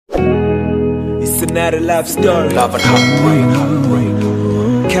not a love story. Love and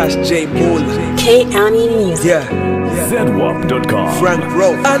heartbreak. Cash J Moon. K-Ani Music. Yeah. Netmod.com. Frank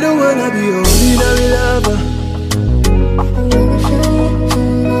Rowe. I don't wanna be your ordinary lover.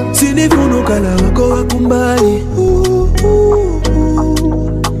 Sinifuno kala wako wakumbali.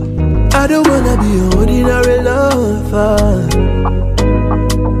 I don't wanna be your ordinary lover.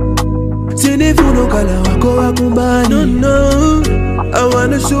 Sinifuno kala wako wakumbali. No, I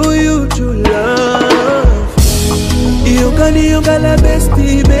wanna show you true love. Iyo kala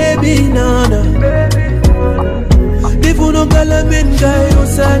bestie baby nana. Nifuno kala menga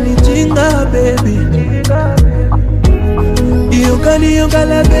yosani jinga baby. Iyo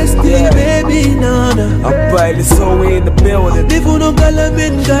kala bestie baby nana. I'm probably so in the building. Nifuno kala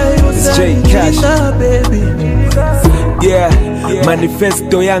menga yosani jinga baby. Yeah,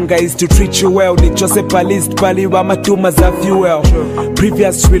 manifesto yanga is to treat you well. Nichose palist pali wa matuma za fuel.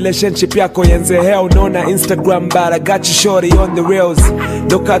 Previous relationship yako yenze hell. Nona Instagram but I got you shorty on the rails.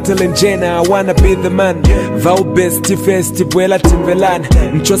 No cattle and Jenna, I wanna be the man. Vow best festi buela timbelan.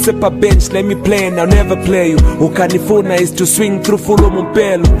 Nichose pa bench, let me play and I'll never play you. Ukanifuna is to swing through full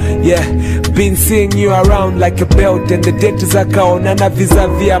mumpelo. Yeah, been seeing you around like a belt. And the date is akaonana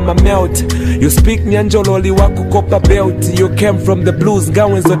vis-a-vis I'm a melt. You speak nyanjololi waku kopa belt. You came from the blues,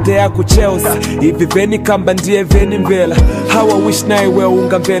 ngawe zote yako Chelsea. If veni kamba ndiye veni mvela. How I wish na iwe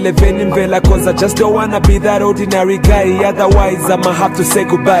unga mvele veni mvela. Cause I just don't wanna be that ordinary guy. Otherwise I'ma have to say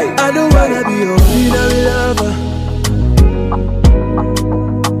goodbye. I don't wanna be your ordinary lover.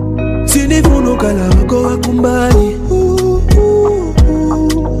 Sinifuno kala wako wakumbali.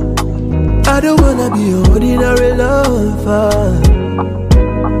 I don't wanna be your ordinary lover.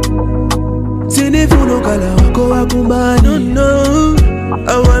 Sinifuno kala wako wakumbali. No,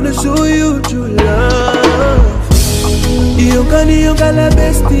 I wanna show you true love. Iyo kala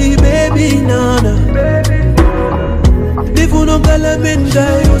bestie baby nana. Nifuno kala menga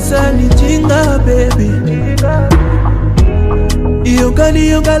yosani jinga baby. Iyo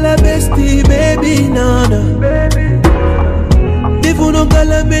kala bestie baby nana. Nifuno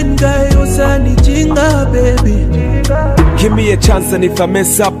kala menga yosani jinga baby. Give me a chance and if I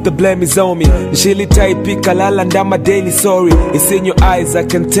mess up the blame is on me. Shili taipika lala ndama daily sorry. It's in your eyes I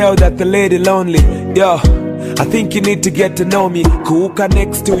can tell that the lady lonely. Yo, I think you need to get to know me. Kuuka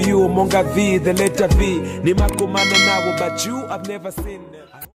next to you, monga V, the letter V. Ni makumana nawo but you I've never seen.